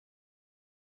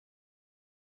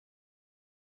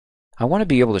I want to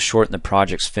be able to shorten the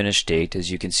project's finish date.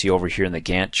 As you can see over here in the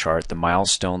Gantt chart, the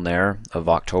milestone there of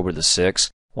October the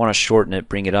 6th. I want to shorten it,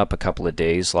 bring it up a couple of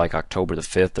days like October the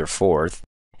 5th or 4th.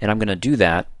 And I'm going to do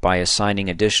that by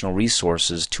assigning additional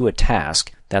resources to a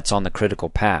task that's on the critical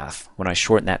path. When I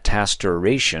shorten that task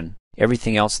duration,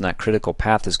 everything else in that critical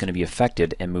path is going to be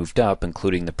affected and moved up,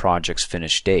 including the project's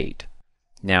finish date.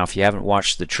 Now, if you haven't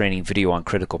watched the training video on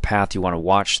critical path, you want to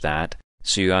watch that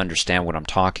so you understand what I'm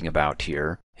talking about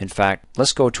here. In fact,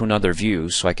 let's go to another view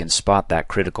so I can spot that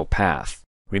critical path.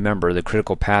 Remember, the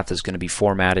critical path is going to be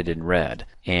formatted in red,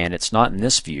 and it's not in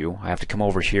this view. I have to come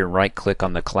over here and right click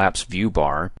on the collapse view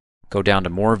bar, go down to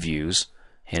more views,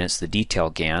 and it's the detail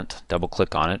Gantt. Double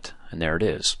click on it, and there it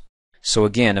is. So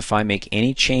again, if I make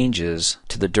any changes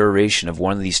to the duration of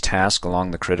one of these tasks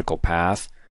along the critical path,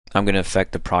 I'm going to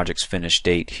affect the project's finish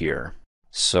date here.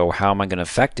 So how am I going to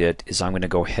affect it is I'm going to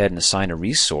go ahead and assign a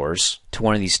resource to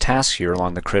one of these tasks here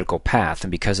along the critical path,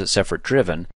 and because it's effort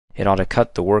driven, it ought to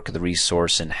cut the work of the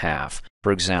resource in half.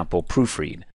 For example,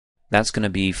 proofread. That's going to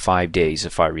be 5 days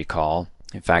if I recall.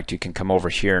 In fact, you can come over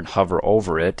here and hover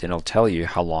over it and it'll tell you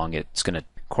how long it's going to.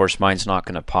 Of course, mine's not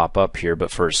going to pop up here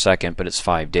but for a second, but it's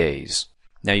 5 days.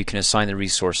 Now you can assign the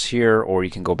resource here, or you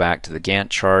can go back to the Gantt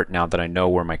chart now that I know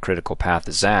where my critical path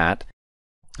is at,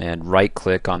 and right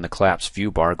click on the collapse view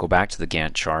bar, go back to the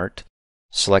Gantt chart,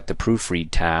 select the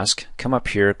proofread task, come up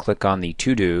here, click on the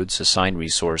two dudes, assign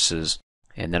resources,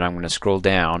 and then I'm going to scroll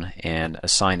down and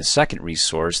assign the second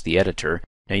resource, the editor.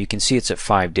 Now you can see it's at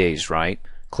 5 days, right?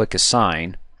 Click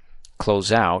assign,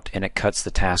 close out, and it cuts the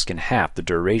task in half, the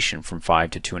duration from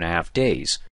 5 to 2.5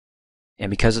 days. And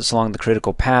because it's along the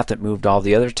critical path, it moved all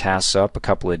the other tasks up a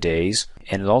couple of days,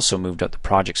 and it also moved up the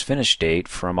project's finish date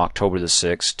from October the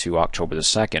 6th to October the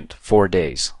 2nd, 4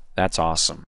 days. That's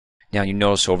awesome. Now you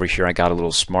notice over here I got a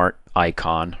little smart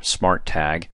icon, smart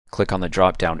tag. Click on the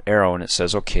drop down arrow and it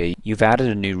says, okay, you've added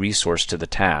a new resource to the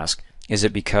task. Is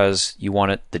it because you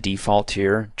want it the default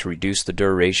here to reduce the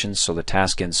duration so the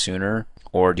task ends sooner?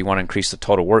 Or do you want to increase the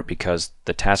total work because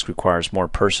the task requires more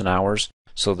person hours?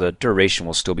 So the duration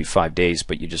will still be 5 days,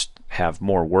 but you just have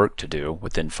more work to do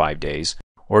within 5 days.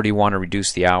 Or do you want to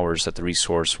reduce the hours that the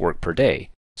resource work per day?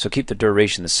 So keep the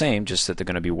duration the same, just that they're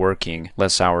going to be working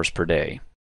less hours per day.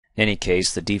 In any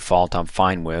case, the default I'm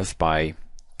fine with by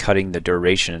cutting the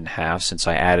duration in half, since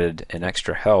I added an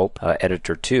extra help,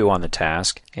 editor 2 on the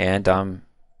task, and I'm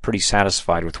pretty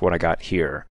satisfied with what I got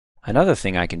here. Another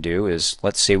thing I can do is,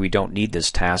 let's say we don't need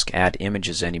this task, add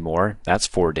images anymore. That's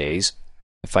 4 days.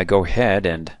 If I go ahead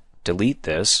and delete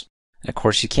this, and of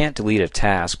course you can't delete a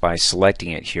task by selecting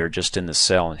it here just in the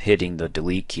cell and hitting the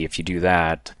delete key. If you do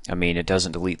that, I mean, it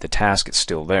doesn't delete the task, it's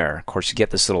still there. Of course you get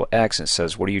this little X and it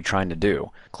says, what are you trying to do?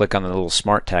 Click on the little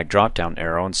smart tag drop down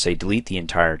arrow and say delete the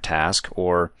entire task,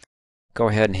 or go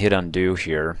ahead and hit undo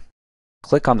here.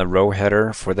 Click on the row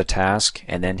header for the task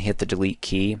and then hit the delete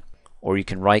key, or you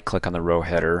can right click on the row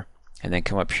header and then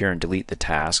come up here and delete the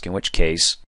task, in which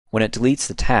case when it deletes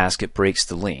the task, it breaks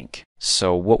the link.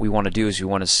 So what we want to do is we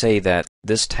want to say that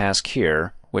this task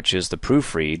here, which is the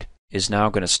proofread, is now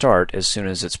going to start as soon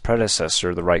as its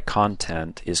predecessor, the right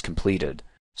content, is completed.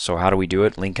 So how do we do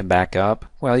it? Link them back up?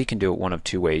 Well, you can do it one of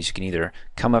two ways. You can either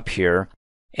come up here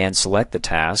and select the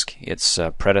task, its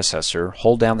predecessor,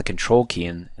 hold down the control key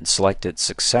and select its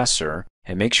successor,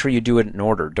 and make sure you do it in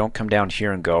order. Don't come down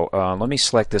here and go, let me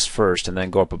select this first, and then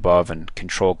go up above and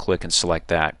control click and select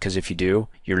that. Because if you do,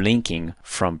 you're linking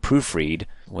from proofread,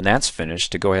 when that's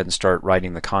finished, to go ahead and start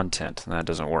writing the content, and that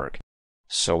doesn't work.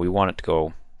 So we want it to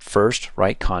go first,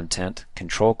 write content,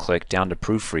 control click down to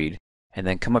proofread, and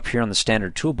then come up here on the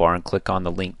standard toolbar and click on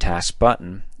the link task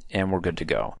button, and we're good to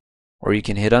go. Or you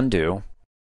can hit undo,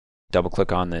 double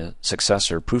click on the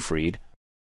successor, proofread,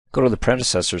 go to the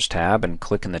predecessors tab and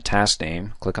click in the task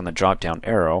name, click on the drop down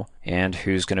arrow, and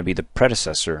who's going to be the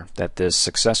predecessor that this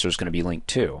successor is going to be linked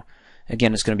to.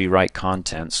 Again, it's going to be write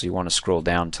content, so you want to scroll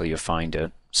down until you find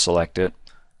it, select it,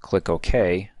 click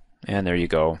OK, and there you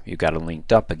go, you've got it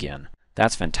linked up again.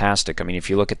 That's fantastic. I mean, if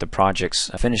you look at the project's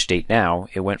finish date now,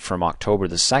 it went from October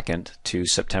the 2nd to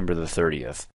September the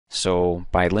 30th. So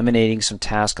by eliminating some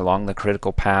tasks along the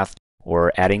critical path,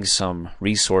 or adding some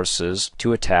resources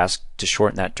to a task to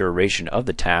shorten that duration of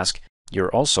the task, you're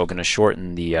also going to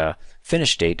shorten the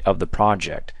finish date of the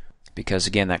project. Because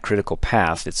again, that critical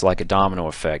path, it's like a domino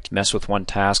effect. Mess with one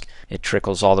task, it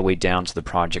trickles all the way down to the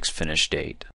project's finish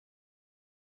date.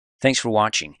 Thanks for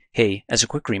watching. Hey, as a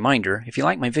quick reminder, if you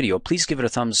like my video, please give it a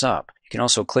thumbs up. You can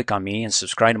also click on me and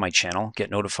subscribe to my channel, get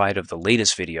notified of the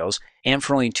latest videos, and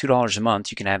for only $2 a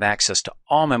month, you can have access to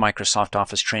all my Microsoft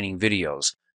Office training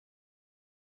videos.